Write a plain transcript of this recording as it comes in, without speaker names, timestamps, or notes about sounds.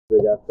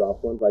big ass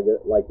drop ones, I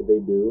get like they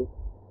do,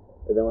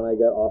 and then when I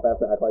get off, I have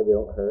to act like they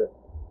don't hurt,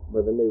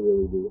 but then they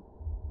really do,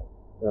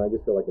 and I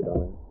just feel like a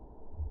dumbass.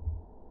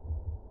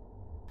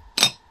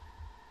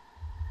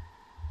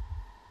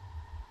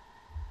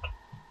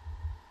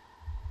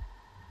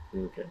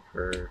 Okay,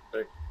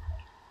 perfect.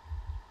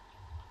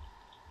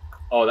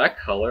 Oh, that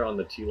color on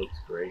the tea looks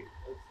great.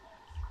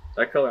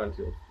 That color on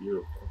tea looks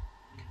beautiful.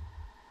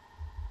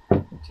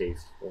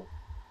 Tasteful.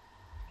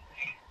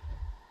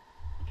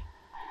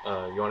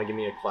 You want to give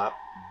me a clap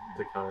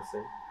to kind of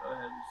sing? Go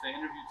ahead. Say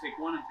interview, take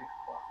one, and take a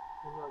clap.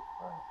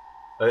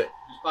 Okay.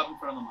 Just clap in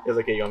front of the mic. It's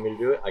okay, you want me to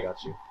do it? I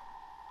got you.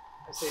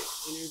 I say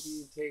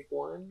interview, take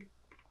one.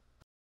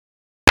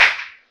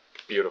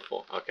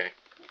 Beautiful. Okay.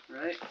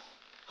 Right.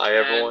 Hi,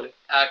 everyone. And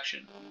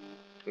action.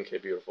 Okay,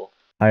 beautiful.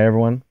 Hi,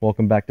 everyone.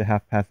 Welcome back to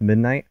Half Past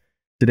Midnight.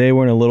 Today,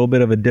 we're in a little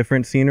bit of a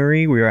different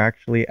scenery. We are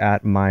actually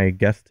at my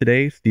guest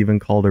today, Steven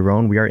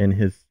Calderon. We are in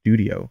his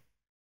studio.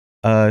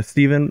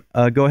 Steven,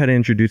 go ahead and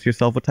introduce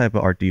yourself. What type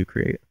of art do you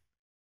create?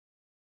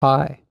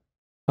 Hi.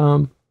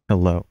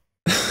 Hello.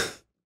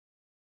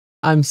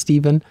 I'm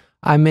Steven.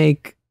 I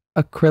make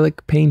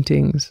acrylic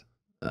paintings.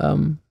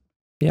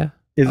 Yeah.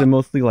 Is it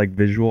mostly like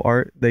visual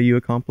art that you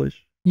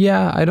accomplish?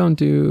 Yeah, I don't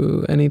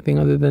do anything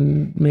other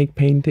than make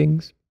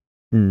paintings.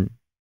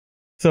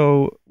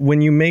 So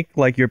when you make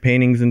like your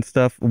paintings and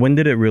stuff, when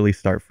did it really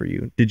start for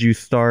you? Did you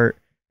start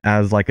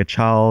as like a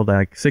child,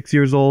 like 6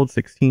 years old,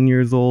 16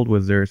 years old?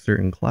 Was there a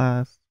certain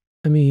class?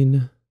 I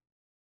mean,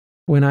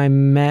 when I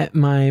met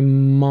my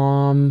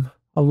mom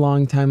a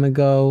long time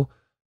ago,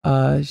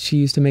 she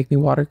used to make me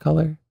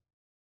watercolor.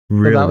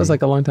 Really? So that was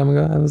like a long time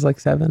ago. I was like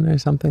 7 or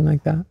something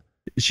like that.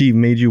 She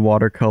made you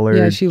watercolor?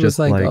 Yeah, she was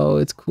like, oh,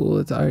 it's cool,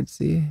 it's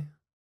artsy.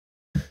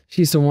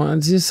 She used to want,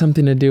 it's just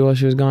something to do while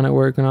she was gone at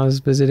work when I was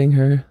visiting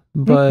her.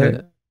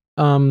 But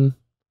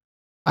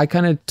I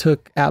kind of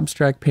took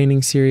abstract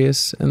painting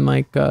serious in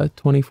like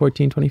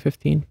 2014,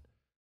 2015.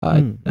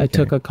 I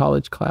took a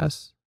college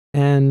class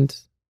and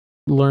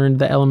learned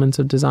the elements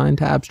of design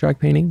to abstract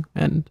painting,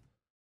 and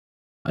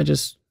I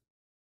just...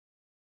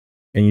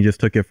 And you just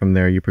took it from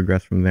there, you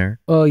progressed from there?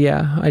 Oh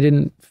yeah, I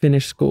didn't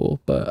finish school,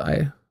 but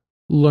I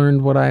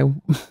learned what I...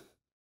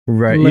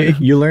 Right,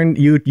 you learned,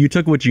 you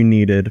took what you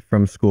needed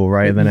from school,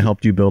 right? And then it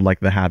helped you build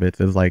like the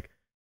habits as like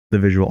the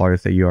visual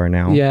artist that you are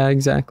now. Yeah,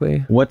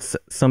 exactly. What's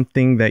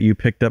something that you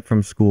picked up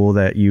from school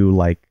that you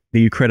like, that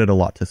you credit a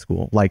lot to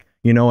school? Like,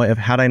 you know, if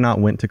had I not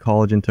went to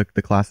college and took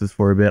the classes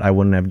for a bit, I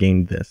wouldn't have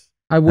gained this.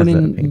 I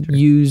wouldn't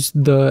use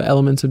the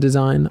elements of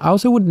design. I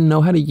also wouldn't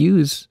know how to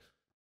use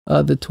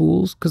the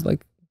tools, because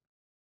like,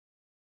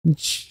 they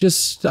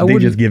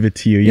just give it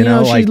to you, you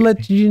know, like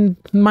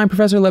my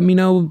professor let me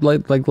know,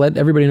 like let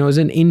everybody know, it was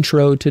an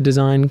intro to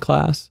design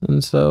class,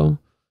 and so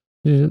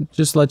it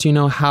just lets you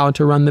know how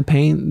to run the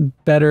paint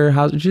better,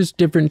 how just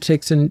different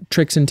tricks and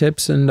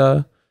tips.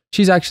 And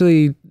she's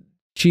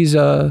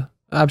a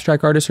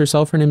abstract artist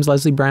herself. Her name's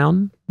Leslie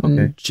Brown, and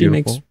okay, she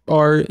makes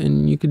art,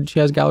 and she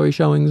has gallery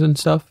showings and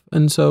stuff,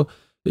 and so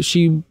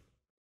she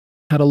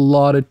had a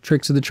lot of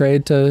tricks of the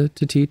trade to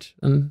teach.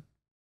 And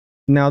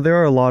now there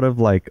are a lot of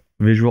like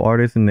visual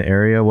artists in the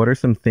area. What are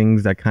some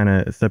things that kind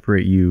of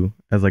separate you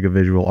as like a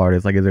visual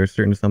artist? Like, is there a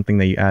certain something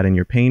that you add in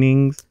your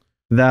paintings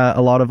that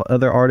a lot of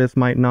other artists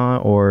might not,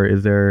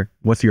 or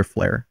what's your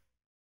flair?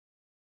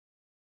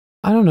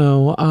 I don't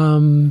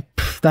know.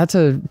 That's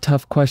a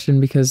tough question,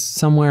 because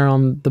somewhere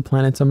on the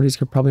planet somebody's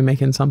probably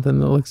making something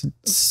that looks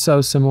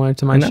so similar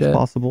to my shit. That's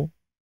possible.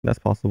 That's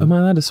possible. Am I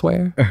allowed to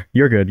swear?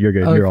 You're good. You're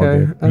good. Okay. You're all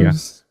good.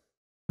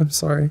 I'm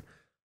sorry.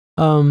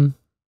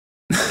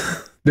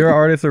 There are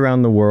artists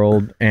around the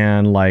world,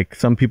 and like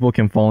some people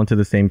can fall into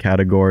the same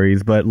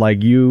categories, but like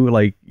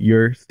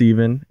you're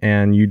Steven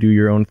and you do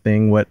your own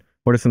thing. What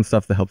are some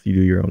stuff that helps you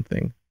do your own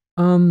thing?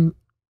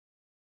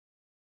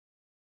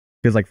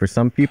 Because like for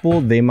some people,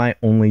 they might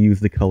only use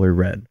the color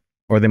red,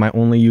 or they might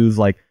only use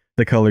like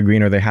the color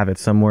green, or they have it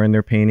somewhere in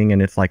their painting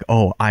and it's like,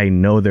 oh, I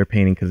know they're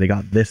painting because they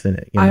got this in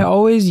it. You know? I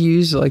always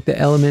use like the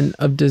element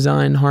of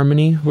design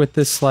harmony with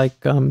this,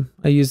 like I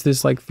use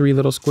this like 3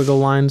 little squiggle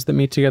lines that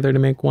meet together to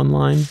make one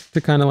line, to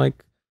kind of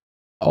like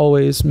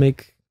always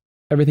make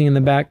everything in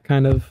the back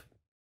kind of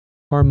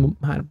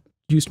I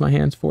used my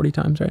hands 40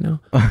 times right now.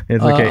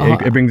 It's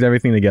okay. It brings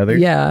everything together.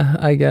 Yeah,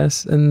 I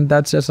guess. And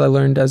that's just, I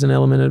learned as an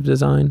element of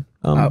design.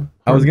 I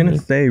was gonna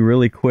say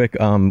really quick,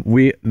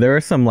 there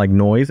are some like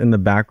noise in the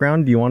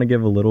background. Do you want to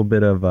give a little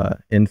bit of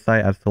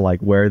insight as to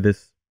like where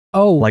this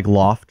like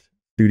loft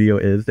studio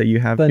is that you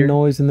have the here?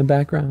 Noise in the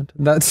background,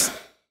 that's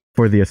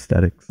for the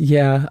aesthetics.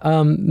 Yeah.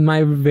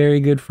 My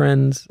very good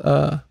friends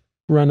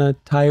run a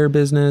tire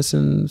business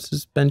and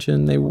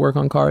suspension. They work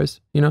on cars,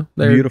 you know.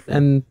 They're beautiful.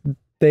 And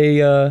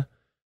they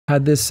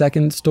had this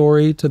second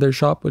story to their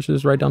shop, which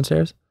is right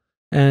downstairs.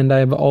 And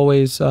I've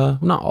always,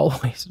 not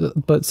always,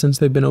 but since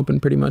they've been open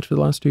pretty much for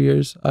the last 2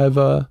 years, I've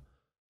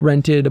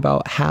rented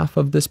about half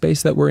of the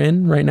space that we're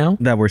in right now.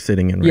 That we're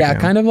sitting in right now. Yeah,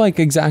 kind of like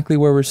exactly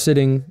where we're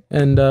sitting.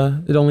 And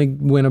it only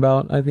went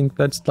about, I think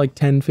that's like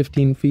 10,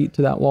 15 feet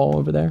to that wall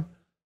over there.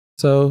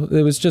 So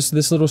it was just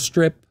this little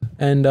strip,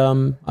 and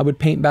I would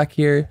paint back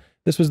here.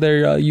 This was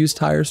their used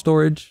tire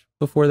storage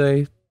before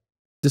they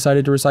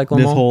decided to recycle them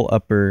This all. whole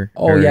upper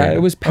Oh area. yeah,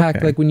 it was packed.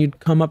 Okay. Like when you'd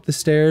come up the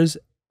stairs,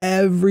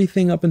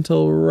 everything up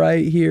until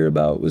right here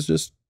about was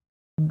just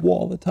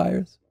wall of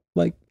tires,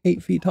 like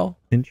 8 feet tall.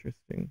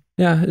 Interesting.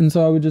 Yeah, and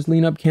so I would just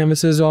lean up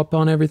canvases up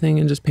on everything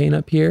and just paint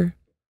up here.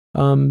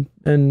 And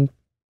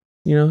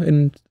you know,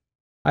 and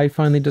I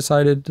finally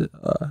decided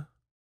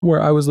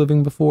where I was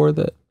living before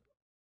that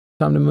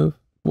time to move.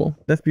 Well,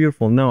 That's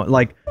beautiful. No,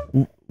 like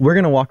we're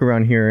gonna walk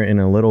around here in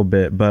a little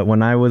bit, but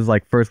when I was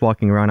like first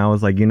walking around, I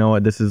was like, you know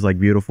what, this is like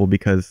beautiful,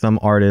 because some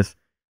artists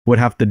would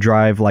have to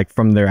drive like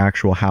from their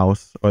actual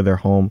house or their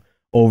home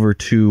over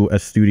to a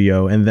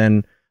studio, and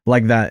then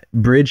like that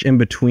bridge in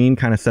between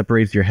kind of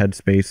separates your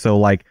headspace. So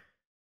like,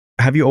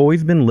 have you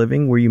always been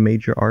living where you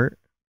made your art?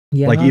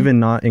 yeah. Like even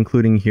not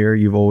including here,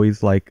 you've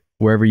always like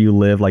wherever you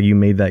live, like you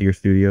made that your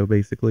studio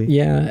basically?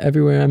 Yeah,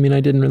 everywhere. I mean,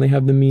 I didn't really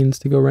have the means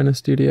to go rent a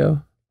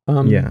studio.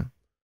 Yeah.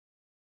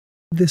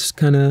 This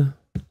kind of...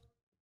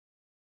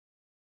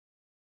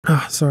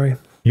 sorry.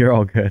 You're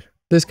all good.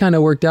 This kind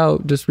of worked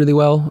out just really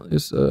well.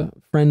 It's a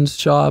friend's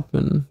shop,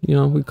 and you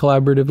know, we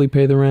collaboratively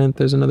pay the rent.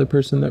 There's another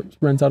person that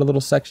rents out a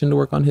little section to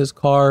work on his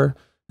car.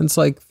 And it's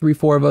like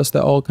 3-4 of us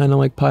that all kind of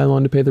like pile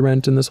on to pay the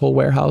rent in this whole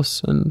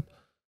warehouse, and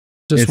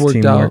just It's worked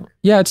teamwork. out.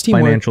 Yeah, it's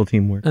teamwork. Financial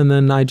teamwork. And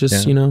then I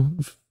just, Yeah. you know,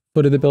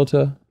 footed the bill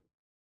to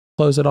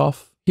close it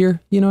off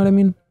here. You know what I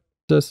mean?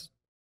 Just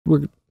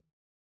we're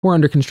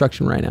under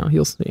construction right now.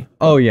 You'll see.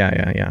 Oh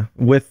yeah.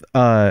 With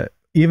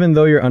even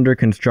though you're under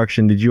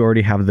construction, did you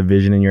already have the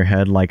vision in your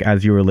head, like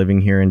as you were living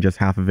here, and just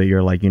half of it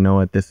you're like, you know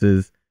what,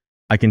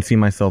 I can see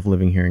myself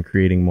living here and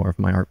creating more of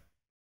my art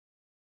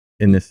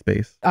in this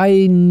space?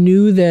 I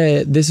knew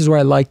that this is where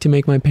I like to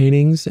make my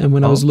paintings, and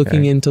when I was looking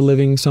Okay. into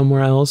living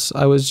somewhere else,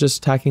 I was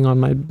just tacking on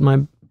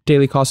my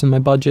daily costs and my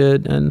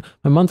budget and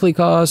my monthly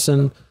costs,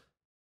 and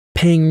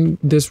paying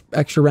this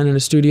extra rent in a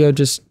studio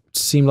just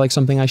seemed like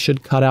something I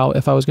should cut out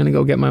if I was going to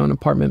go get my own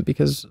apartment,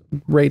 because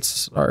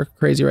rates are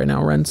crazy right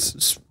now.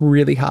 Rent's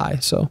really high.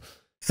 So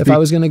if I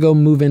was going to go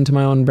move into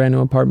my own brand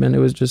new apartment, it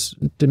was just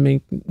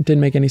didn't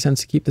make any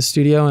sense to keep the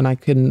studio, and I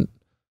couldn't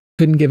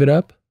give it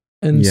up.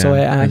 And so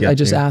Yeah, I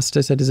just asked,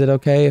 I said, is it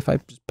okay if I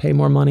just pay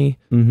more money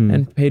Mhm.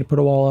 and pay to put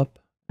a wall up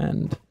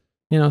and,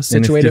 you know, And it's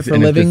situate it just- for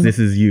and it's just, living? this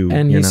is you.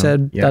 And you he know?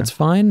 said, Yeah. that's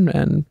fine.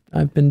 And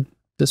I've been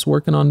just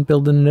working on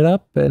building it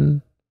up,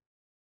 and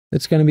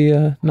it's going to be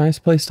a nice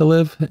place to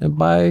live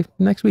by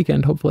next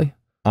weekend, hopefully.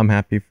 I'm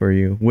happy for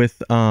you.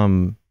 With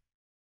man,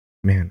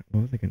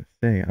 what was I gonna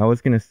say? I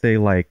was gonna say,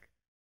 like,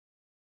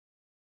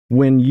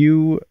 when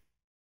you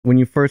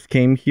first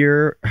came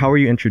here, how were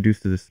you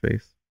introduced to this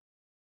space?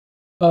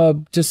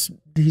 Just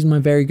he's my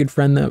very good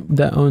friend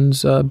that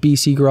owns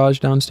BC Garage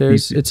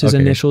downstairs. BC, It's his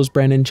okay. initials,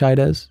 Brandon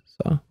Chaidez.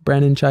 So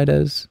Brandon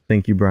Chaidez.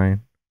 Thank you,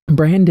 Brian.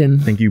 Brandon.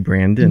 Thank you,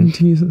 Brandon.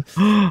 Jesus.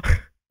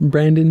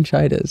 Brandon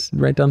Chaidez,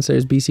 right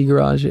downstairs, BC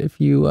Garage.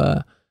 If you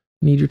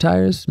need your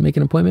tires, make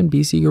an appointment,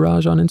 BC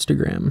Garage on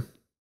Instagram.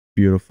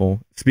 Beautiful.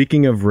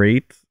 Speaking of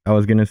rates, I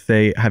was gonna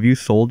say, have you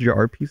sold your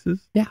art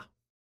pieces? Yeah.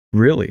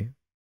 Really?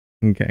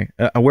 Okay.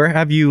 Where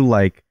have you,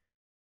 like,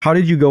 how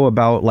did you go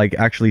about like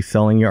actually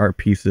selling your art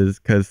pieces?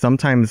 Because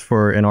sometimes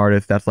for an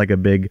artist, that's like a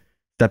big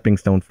stepping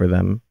stone for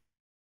them.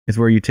 It's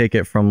where you take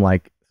it from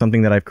like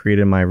something that I've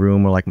created in my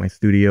room or like my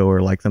studio,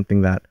 or like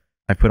something that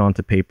I put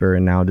onto paper,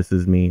 and now this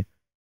is me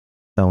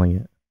selling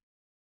it.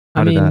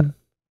 How did that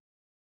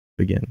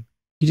begin?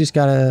 You just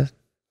gotta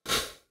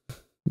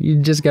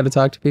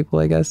talk to people,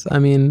 I guess. I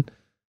mean,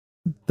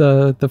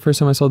 the first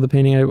time I sold the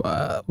painting,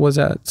 I was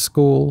at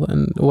school,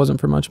 and it wasn't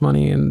for much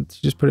money, and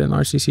she just put it in the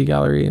RCC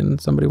gallery, and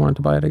somebody wanted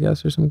to buy it, I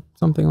guess, or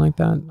something like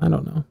that. I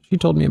don't know. She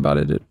told me about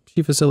it.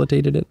 She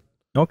facilitated it.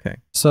 Okay.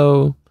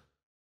 So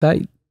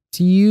that's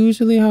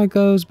usually how it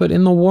goes. But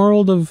in the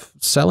world of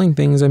selling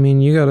things, I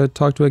mean, you got to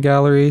talk to a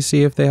gallery,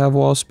 see if they have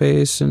wall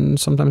space, and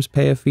sometimes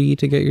pay a fee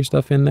to get your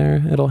stuff in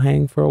there. It'll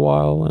hang for a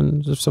while,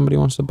 and if somebody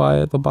wants to buy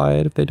it, they'll buy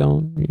it. If they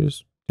don't, you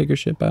just take your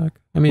shit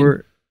back. I mean,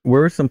 Where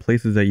were some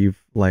places that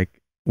you've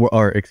like, where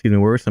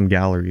were some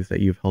galleries that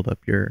you've held up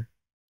your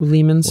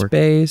Lehman work?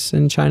 Space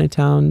in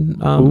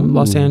Chinatown, Ooh.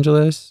 Los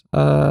Angeles.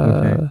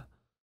 Okay.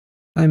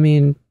 I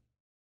mean,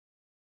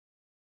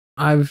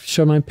 I've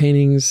shown my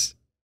paintings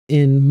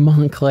in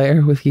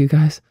Montclair with you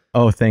guys.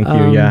 Oh, thank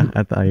you. Yeah,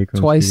 at the Icon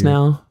Twice Studio.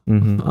 now.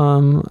 Mhm.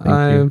 Thank you.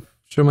 I've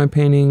shown my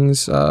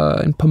paintings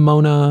in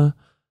Pomona.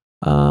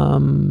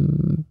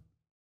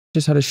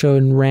 Just had a show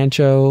in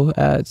Rancho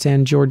at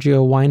San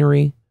Giorgio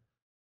Winery.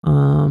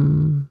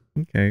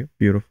 Okay,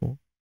 beautiful.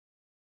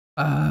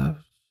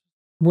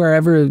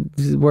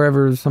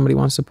 Wherever somebody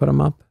wants to put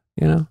them up,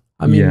 you know.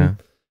 I mean, Yeah.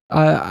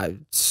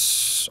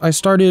 I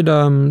started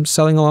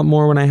selling a lot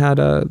more when I had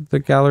the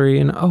gallery,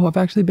 and I've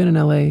actually been in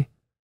LA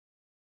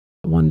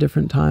one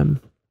different time,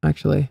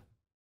 actually.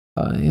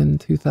 In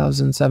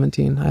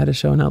 2017, I had a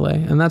show in LA,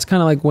 and that's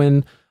kind of like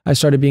when I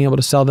started being able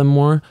to sell them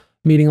more.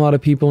 Meeting a lot of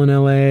people in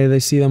LA, they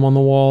see them on the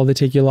wall, they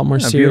take you a lot more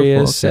Yeah, beautiful,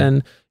 serious, okay.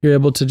 and you're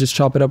able to just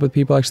chop it up with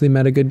people. I actually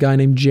met a good guy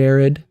named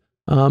Jared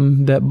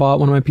that bought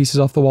one of my pieces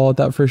off the wall at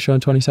that first show in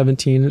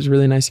 2017. It was a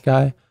really nice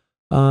guy.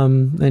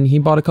 And he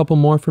bought a couple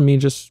more for me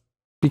just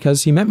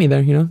because he met me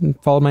there, you know,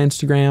 and followed my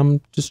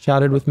Instagram, just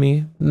chatted with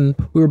me. And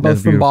we were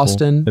both from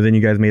Boston. And then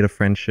you guys made a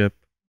friendship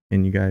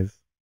and you guys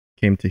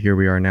came to here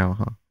we are now,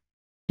 huh?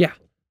 Yeah.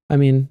 I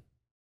mean,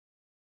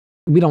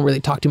 we don't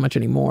really talk too much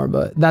anymore,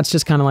 but that's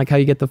just kind of like how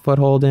you get the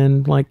foothold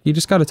in. Like, you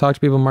just got to talk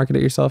to people, market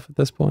it yourself at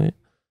this point.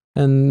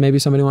 And maybe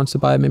somebody wants to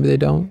buy it, maybe they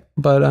don't.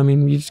 But I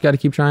mean, you just got to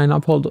keep trying.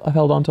 I've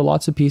held on to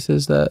lots of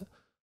pieces that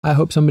I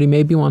hope somebody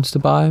maybe wants to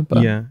buy.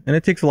 But yeah, and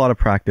it takes a lot of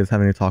practice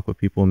having to talk with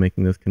people and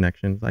making those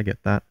connections. I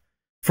get that.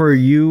 For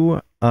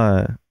you,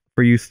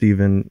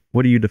 Steven,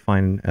 what do you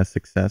define as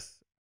success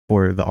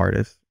for the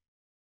artist?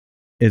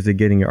 Is it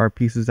getting your art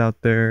pieces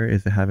out there?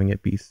 Is it having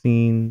it be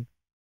seen?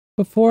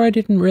 Before, I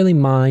didn't really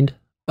mind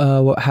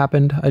what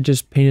happened. I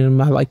just painted them.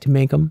 I like to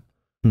make them.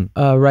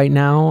 Right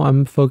now,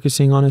 I'm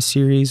focusing on a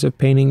series of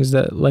paintings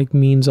that like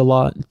means a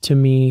lot to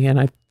me, and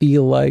I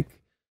feel like,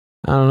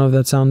 I don't know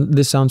if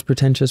this sounds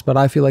pretentious, but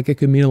I feel like it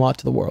could mean a lot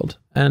to the world.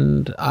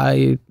 And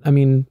I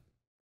mean,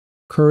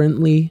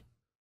 currently,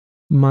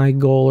 my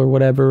goal or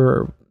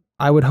whatever,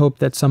 I would hope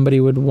that somebody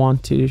would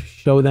want to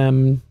show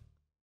them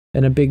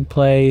in a big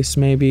place,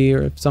 maybe,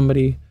 or if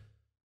somebody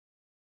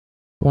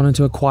wanted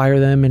to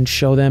acquire them and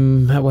show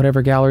them at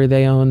whatever gallery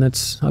they own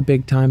that's a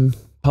big time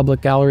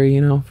public gallery,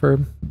 you know, for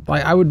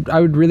like, I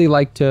would really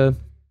like to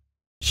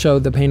show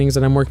the paintings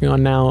that I'm working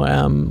on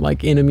now,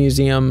 like in a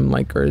museum,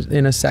 like, or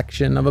in a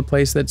section of a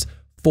place that's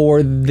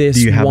for this one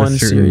series. Do you have a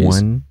certain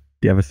one?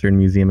 Do you have a certain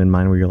museum in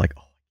mind where you're like,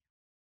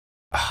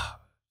 oh,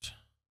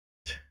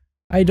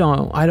 I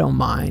don't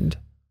mind.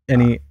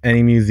 Any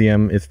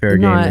museum is fair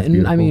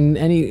game. I mean,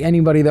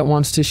 anybody that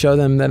wants to show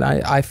them that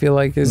I feel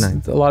like is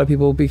nice. A lot of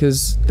people,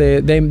 because they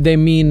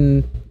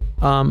mean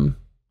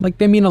like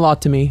they mean a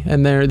lot to me,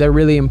 and they're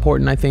really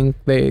important. I think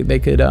they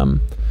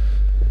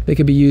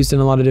could be used in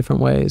a lot of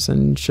different ways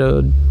and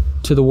showed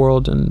to the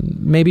world, and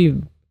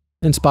maybe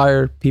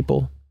inspire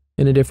people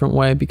in a different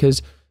way,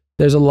 because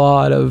there's a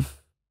lot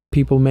of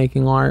people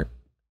making art,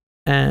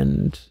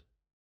 and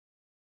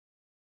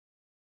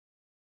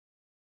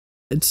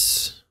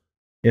it's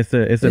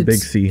a big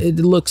C. It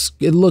looks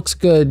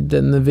good,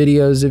 and the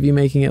videos of you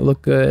making it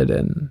look good,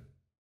 and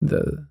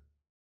the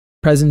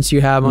presence you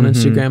have on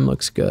Instagram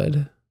looks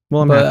good.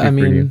 Well, I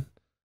mean,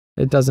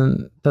 it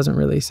doesn't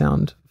really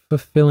sound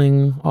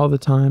fulfilling all the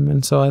time,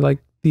 and so I like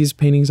these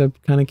paintings. I'm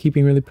kind of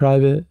keeping really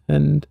private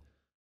and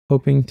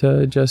hoping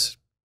to just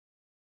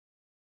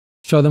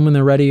show them when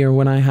they're ready, or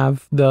when I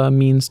have the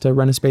means to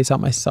rent a space out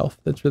myself.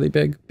 That's really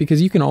big,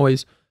 because you can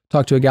always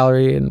talk to a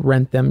gallery and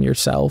rent them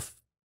yourself.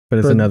 But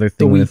it's another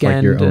thing when it's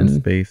like your own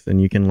space,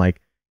 and you can like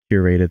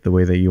curate it the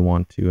way that you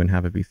want to and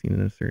have it be seen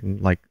in a certain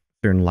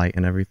light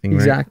and everything.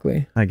 Exactly.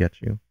 Right? I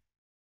get you.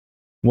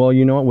 Well,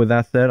 you know what? With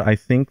that said, I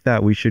think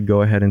that we should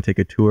go ahead and take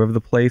a tour of the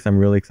place. I'm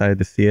really excited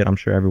to see it. I'm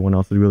sure everyone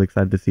else is really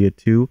excited to see it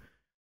too.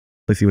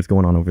 Let's see what's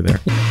going on over there.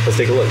 Let's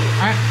take a look. All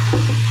right.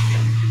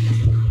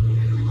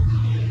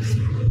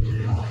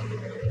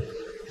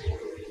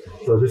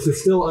 So this is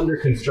still under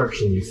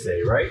construction, you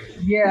say, right?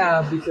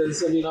 Yeah,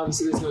 because I mean,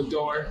 obviously there's no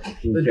door.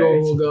 The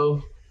door will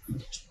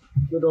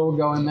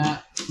go in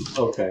that.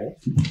 Okay.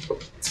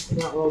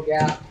 That little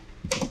gap.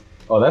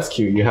 Oh, that's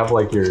cute. You have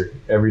like your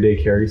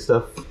everyday carry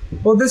stuff.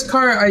 Well, this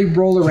car I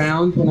roll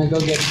around when I go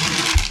get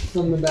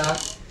from the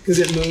back because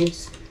it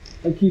moves.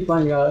 I keep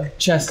my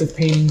chest of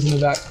paintings in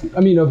the back. I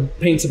mean, of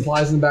paint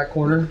supplies in the back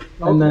corner,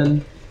 and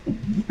then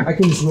I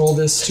can just roll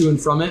this to and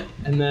from it,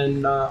 and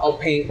then I'll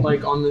paint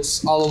like on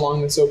this, all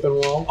along this open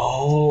wall.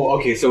 Oh,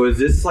 okay. So is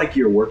this like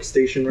your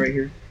workstation right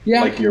here?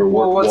 Yeah. Like your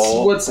work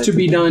wall? What's to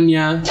be done?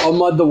 Yeah. I'll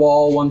mud the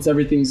wall once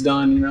everything's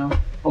done. You know,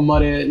 I'll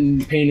mud it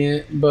and paint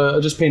it, but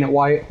I'll just paint it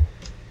white.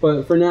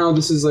 But for now,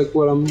 this is like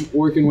what I'm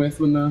working with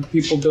when the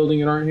people building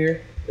it aren't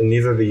here. And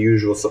these are the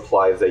usual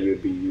supplies that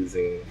you'd be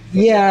using.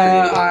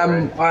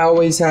 Yeah, I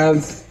always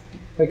have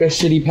like a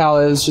shitty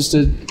palette. It's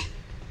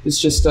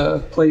just a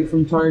plate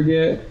from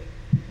Target.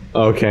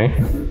 Okay.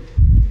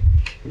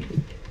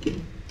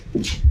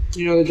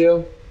 You know the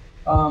deal.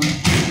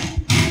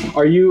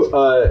 Are you,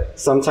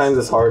 sometimes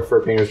it's hard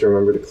for painters to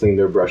remember to clean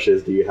their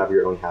brushes. Do you have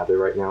your own habit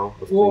right now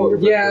of cleaning your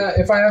brushes? Yeah,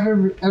 if I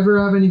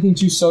ever have anything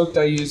too soaked,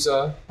 I use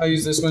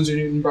this Winsor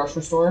Newton brush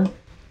restorer.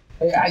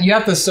 You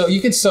have to soak. You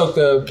could soak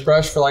the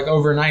brush for like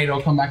overnight.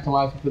 It'll come back to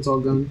life if it's all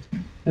gone.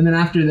 And then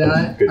after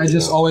that, I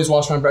just always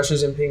wash my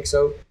brushes in pink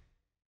soap.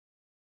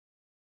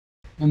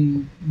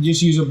 And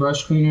just use a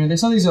brush cleaner. They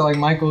sell these at like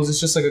Michael's. It's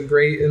just like a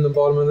grate in the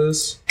bottom of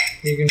this.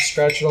 You can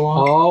scratch it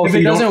along. Oh, if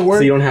it doesn't work,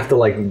 so you don't have to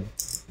like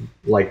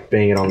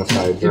bang it on the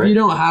sides. If you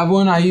don't have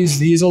one, I use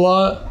these a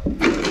lot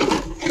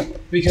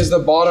because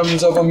the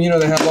bottoms of them, you know,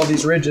 they have all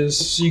these ridges.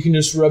 So you can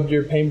just rub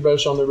your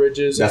paintbrush on the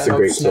ridges. That's a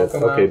great tip.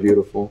 Okay,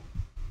 beautiful.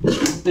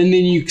 And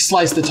then you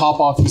slice the top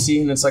off, you see,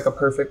 and it's like a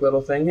perfect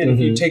little thing. And if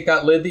you take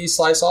that lid that you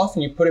slice off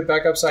and you put it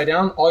back upside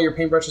down, all your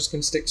paintbrushes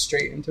can stick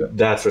straight into it.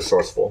 That's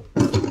resourceful.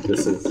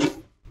 This is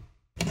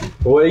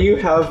What do you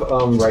have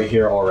right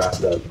here all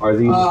wrapped up? Are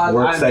these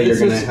works that you're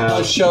gonna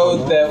have? A show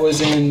that was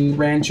in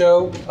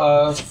Rancho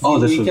a few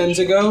weekends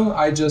ago.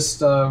 I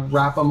just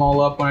wrap them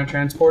all up when I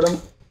transport them.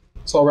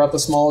 So I'll wrap the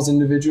smalls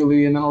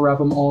individually, and then I'll wrap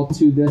them all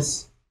to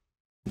this.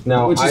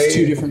 Now, which is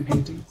 2 different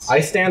paintings. I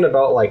stand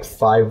about like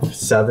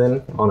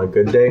 5'7" on a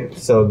good day,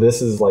 so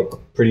this is like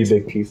pretty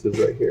big pieces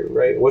right here,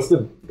 right?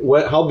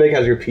 How big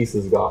has your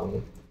pieces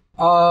gotten?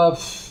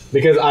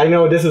 Because I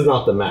know this is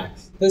not the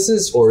max. This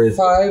is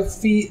 5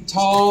 feet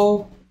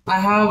tall. I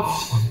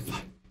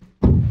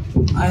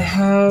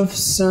have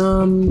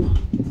some.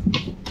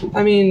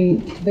 I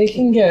mean, they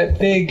can get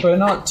big, but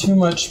not too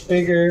much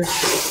bigger.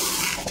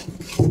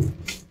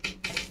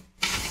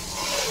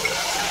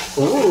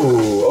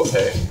 Ooh,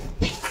 okay.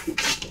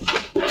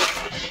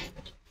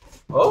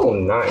 Oh,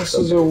 nice. This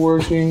is a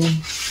working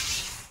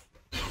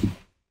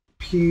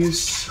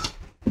piece.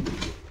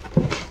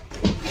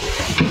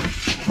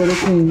 But it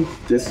can.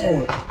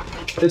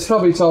 It's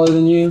probably taller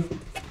than you.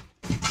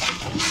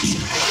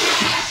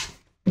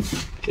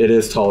 It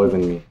is taller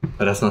than me,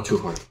 but that's not too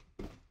hard.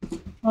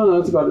 Oh no,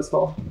 it's about as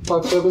tall.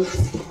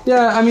 5'7".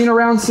 Yeah, I mean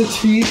around 6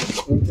 feet.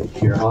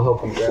 Here, I'll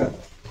help you grab.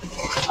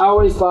 I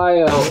always buy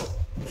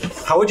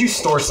How would you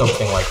store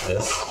something like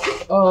this?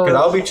 Because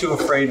I'll be too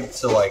afraid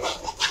to like.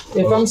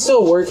 If I'm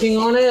still working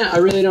on it, I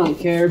really don't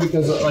care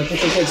because like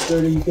if it gets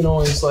dirty, you can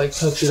always like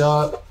touch it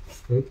up.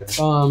 Okay.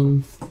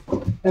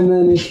 And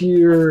then if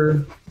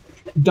you're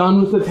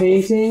done with the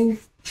painting,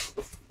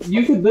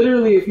 you could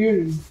literally, if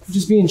you're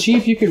just being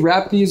cheap, you could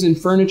wrap these in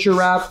furniture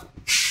wrap,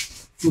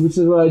 which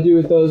is what I do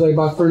with those. I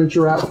buy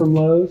furniture wrap from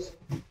Lowe's.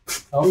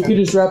 Okay. You could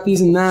just wrap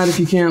these in that if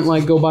you can't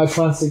like go buy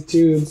plastic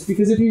tubes,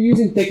 because if you're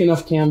using thick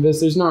enough canvas,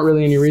 there's not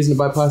really any reason to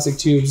buy plastic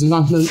tubes.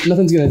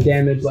 Nothing's gonna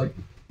damage like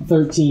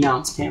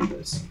 13-ounce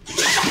canvas.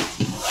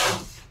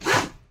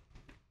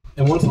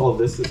 And once all of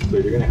this is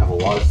clear, you're gonna have a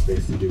lot of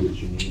space to do what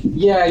you need.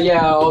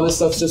 Yeah, all this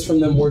stuff's just from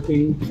them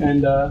working,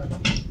 and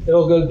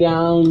it'll go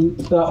down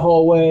that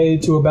hallway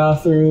to a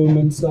bathroom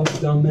and stuff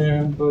down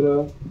there.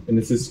 But and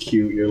this is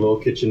cute, your little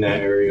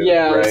kitchenette area.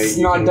 Yeah, right? It's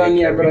not done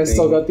yet, but I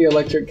still got the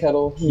electric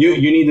kettle. You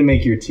need to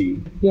make your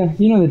tea. Yeah,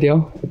 you know the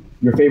deal.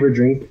 Your favorite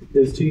drink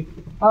is tea?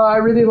 I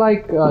really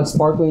like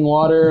sparkling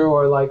water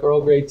or like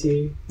Earl Grey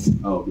tea.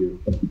 Oh,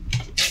 beautiful.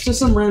 Just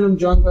some random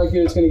junk back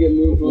here that's gonna get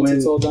moved once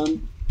it's all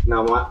done.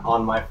 Now,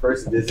 on my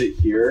first visit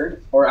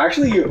here, or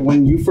actually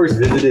when you first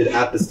visited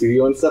at the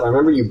studio and stuff, I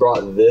remember you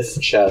brought this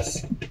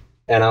chest,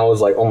 and I was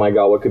like, oh my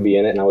god, what could be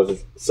in it? And I was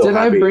just so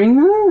happy. Did I bring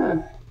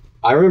that?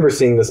 I remember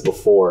seeing this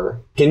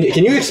before. Can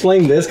you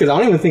explain this? Because I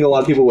don't even think a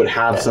lot of people would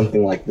have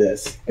something like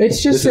this.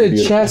 It's just a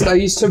chest. I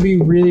used to be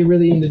really,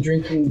 really into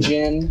drinking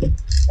gin.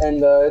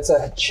 And it's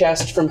a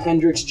chest from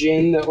Hendrick's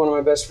Gin that one of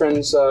my best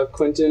friends,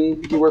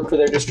 Quentin, he worked for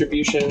their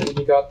distribution, and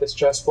he got this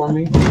chest for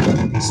me.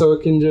 So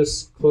it can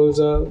just close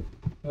up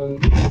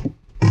and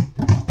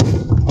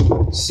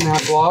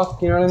snap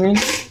lock, you know what I mean?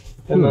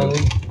 And then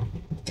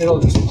it'll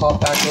just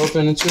pop back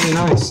open. It's really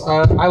nice.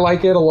 I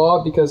like it a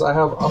lot because I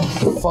have a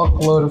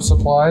fuckload of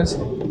supplies.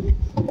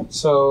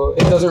 So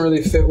it doesn't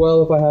really fit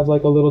well if I have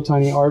like a little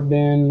tiny art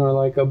bin or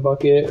like a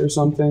bucket or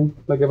something.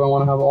 Like if I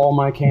want to have all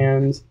my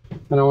cans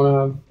and I want to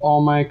have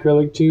all my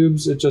acrylic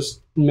tubes, it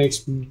just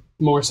makes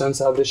more sense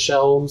to have the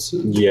shelves.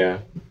 Yeah.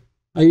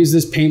 I use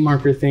this paint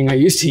marker thing. I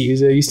used to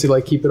use it. I used to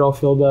like keep it all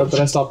filled up, but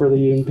I stopped really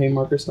using paint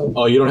marker stuff.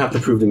 Oh, you don't have to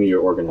prove to me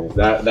you're organized.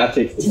 That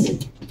takes the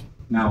cake.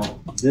 Now,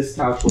 this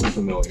couch looks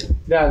familiar.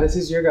 Yeah, this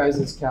is your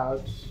guys'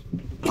 couch.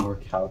 Our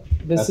couch.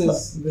 This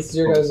is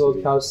your guys'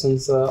 old couch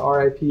since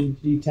RIP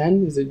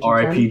G10. Is it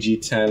G10? RIP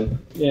G10.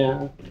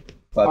 Yeah.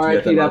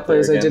 RIP that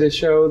place. I did a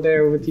show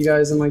there with you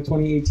guys in like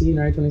 2018,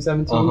 right?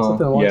 2017,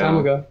 something a long time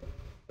ago.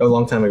 A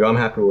long time ago. I'm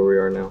happy where we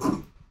are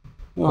now.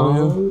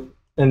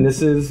 And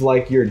this is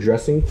like your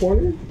dressing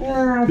corner?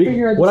 Yeah, I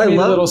figured I'd made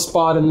a little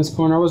spot in this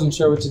corner. I wasn't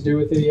sure what to do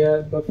with it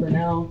yet, but for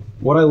now.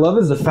 What I love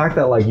is the fact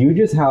that like you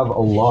just have a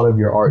lot of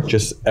your art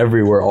just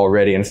everywhere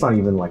already, and it's not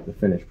even like the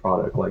finished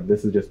product. Like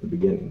this is just the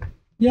beginning.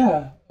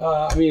 Yeah,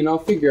 I mean, I'll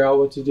figure out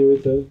what to do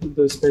with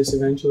the space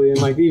eventually,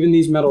 and like even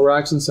these metal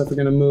racks and stuff are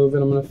gonna move,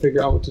 and I'm gonna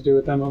figure out what to do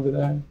with them over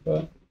there.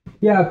 But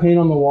yeah, paint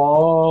on the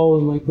wall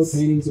and like put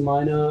paintings of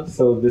mine up.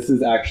 So this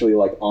is actually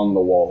like on the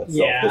wall itself.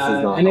 Yeah, this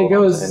is not and it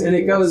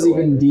goes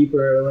even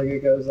deeper. Like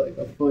it goes like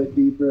a foot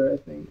deeper, I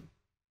think.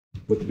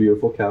 With the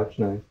beautiful couch,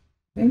 nice.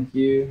 Thank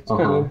you. It's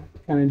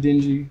kind of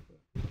dingy.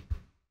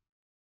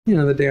 You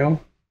know the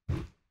deal.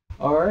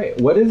 All right,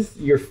 what is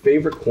your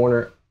favorite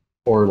corner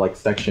or like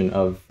section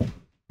of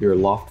your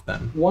loft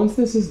then? Once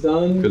this is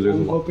done,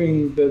 I'm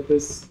hoping that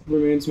this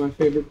remains my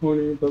favorite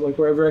corner, but like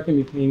wherever I can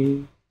be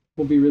painting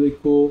will be really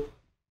cool.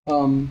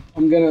 I'm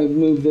gonna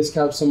move this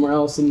couch somewhere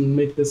else and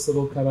make this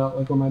little cutout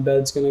like where my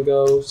bed's gonna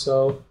go.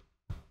 So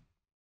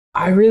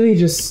I really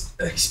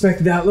just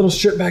expect that little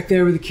strip back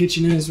there where the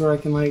kitchen is, where I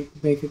can like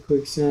make a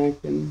quick snack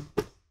and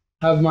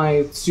have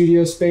my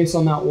studio space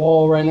on that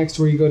wall right next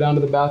to where you go down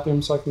to the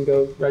bathroom, so I can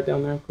go right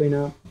down there and clean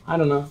up. I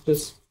don't know,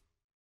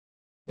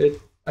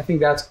 I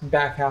think that's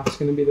back half is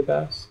gonna be the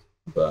best.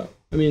 But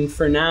I mean,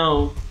 for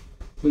now,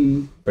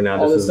 when For now,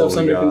 all this this is stuff's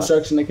what we under got.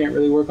 construction, I can't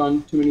really work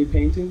on too many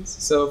paintings.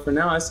 So for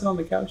now, I sit on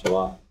the couch a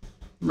lot.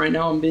 Right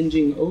now, I'm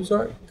binging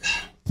Ozark.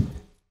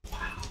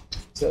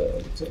 It's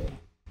a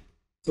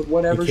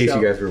whatever In case show.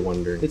 you guys were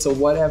wondering. It's a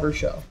whatever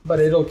show, but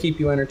it'll keep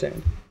you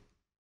entertained.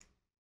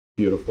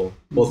 Beautiful.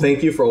 Well,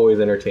 thank you for always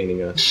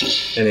entertaining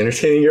us and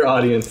entertaining your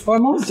audience. Oh,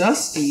 I'm all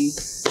dusty.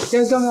 You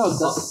guys got me all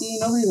dusty.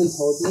 Nobody even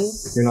told me.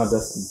 You're not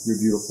dusty. You're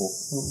beautiful.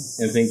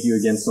 And thank you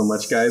again so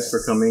much, guys,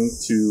 for coming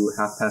to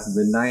Half Past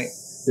Midnight.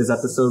 This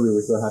episode, we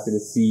were so happy to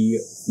see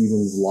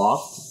Steven's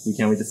Loft. We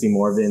can't wait to see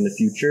more of it in the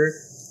future,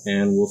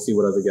 and we'll see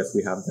what other guests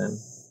we have then.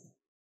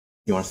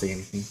 You want to say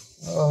anything?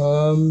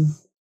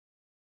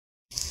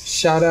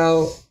 Shout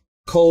out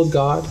Cold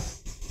God.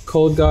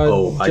 Cold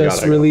God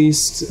just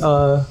released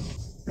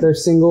their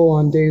single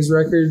on Days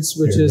Records,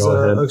 which is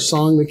a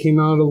song that came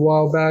out a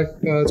while back.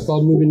 It's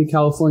called Moving to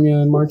California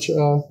in March.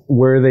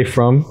 Where are they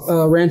from?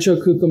 Rancho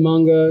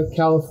Cucamonga,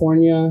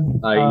 California.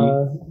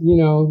 You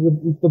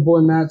know, the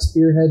boy Matt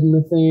spearheading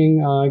the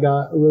thing. I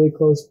got a really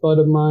close bud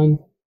of mine,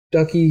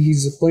 Ducky.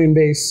 He's playing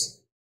bass.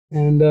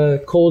 And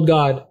Cold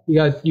God, you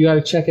got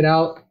to check it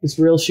out. It's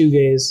real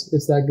shoegaze.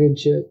 It's that good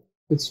shit.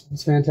 It's a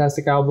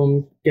fantastic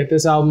album. Get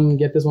this album,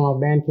 get this one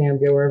off Bandcamp,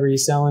 get wherever you're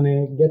selling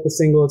it. Get the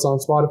single, it's on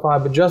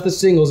Spotify, but just the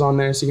single's on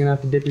there, so you're going to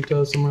have to dip your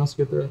toes somewhere else to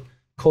get the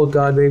Cold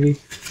God, baby.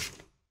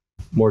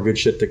 More good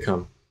shit to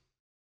come.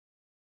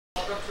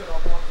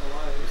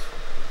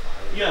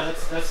 Yeah,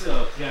 that's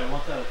I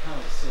want that kind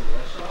of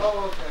silhouette shot.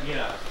 Oh, okay.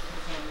 Yeah.